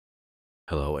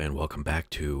Hello and welcome back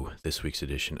to this week's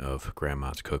edition of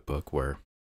Grandma's Cookbook, where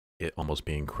it almost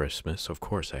being Christmas, of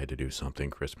course I had to do something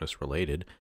Christmas related.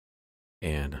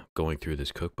 And going through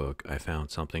this cookbook, I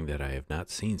found something that I have not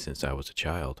seen since I was a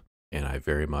child, and I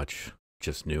very much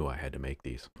just knew I had to make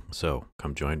these. So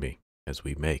come join me as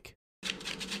we make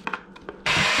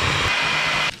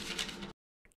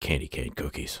candy cane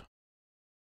cookies.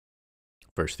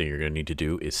 First thing you're going to need to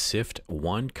do is sift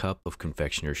 1 cup of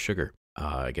confectioner's sugar.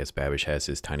 I guess Babish has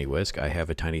his tiny whisk. I have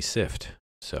a tiny sift.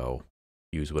 So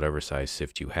use whatever size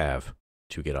sift you have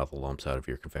to get all the lumps out of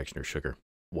your confectioner's sugar.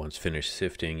 Once finished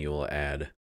sifting, you will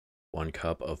add 1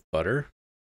 cup of butter,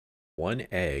 1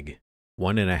 egg,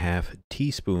 1.5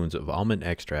 teaspoons of almond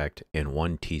extract, and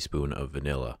 1 teaspoon of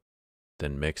vanilla.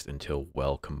 Then mixed until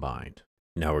well combined.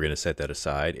 Now we're going to set that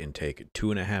aside and take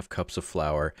 2.5 cups of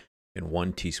flour and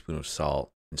 1 teaspoon of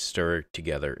salt and stir it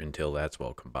together until that's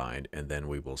well combined. And then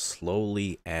we will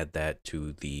slowly add that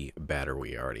to the batter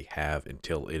we already have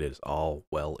until it is all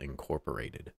well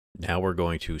incorporated. Now we're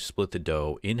going to split the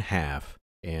dough in half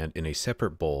and in a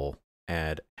separate bowl,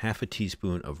 add 1/2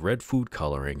 teaspoon of red food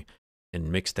coloring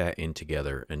and mix that in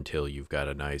together until you've got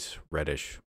a nice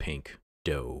reddish pink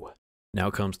dough. Now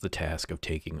comes the task of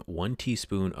taking 1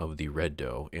 teaspoon of the red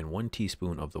dough and 1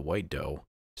 teaspoon of the white dough,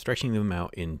 stretching them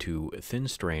out into thin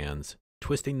strands,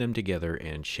 twisting them together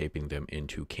and shaping them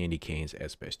into candy canes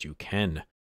as best you can.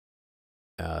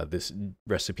 This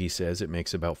recipe says it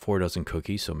makes about 4 dozen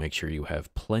cookies, so make sure you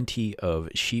have plenty of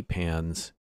sheet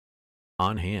pans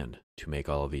on hand to make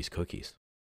all of these cookies.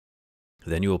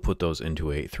 Then you will put those into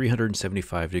a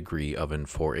 375-degree oven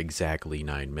for exactly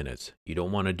 9 minutes. You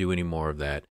don't want to do any more of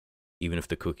that, even if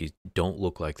the cookies don't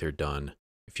look like they're done.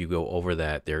 If you go over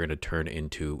that, they're going to turn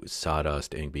into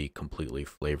sawdust and be completely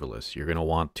flavorless. You're going to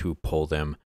want to pull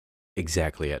them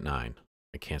exactly at 9.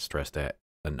 I can't stress that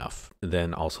enough.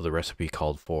 Then also the recipe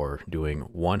called for doing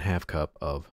 1/2 cup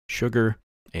of sugar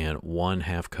and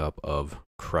 1/2 cup of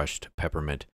crushed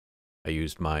peppermint. I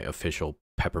used my official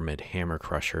peppermint hammer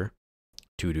crusher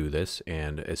to do this,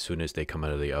 and as soon as they come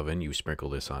out of the oven, you sprinkle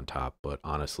this on top. But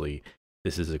honestly,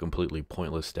 this is a completely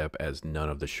pointless step as none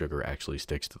of the sugar actually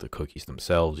sticks to the cookies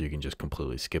themselves. You can just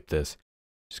completely skip this.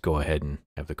 Just go ahead and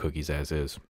have the cookies as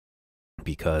is,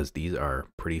 because these are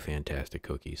pretty fantastic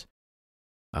cookies.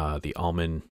 The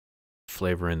almond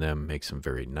flavor in them makes them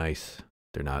very nice.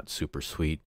 They're not super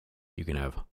sweet. You can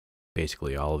have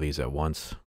basically all of these at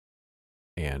once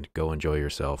and go enjoy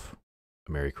yourself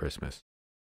a Merry Christmas.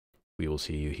 We will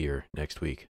see you here next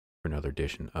week for another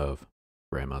edition of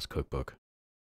Grandma's Cookbook.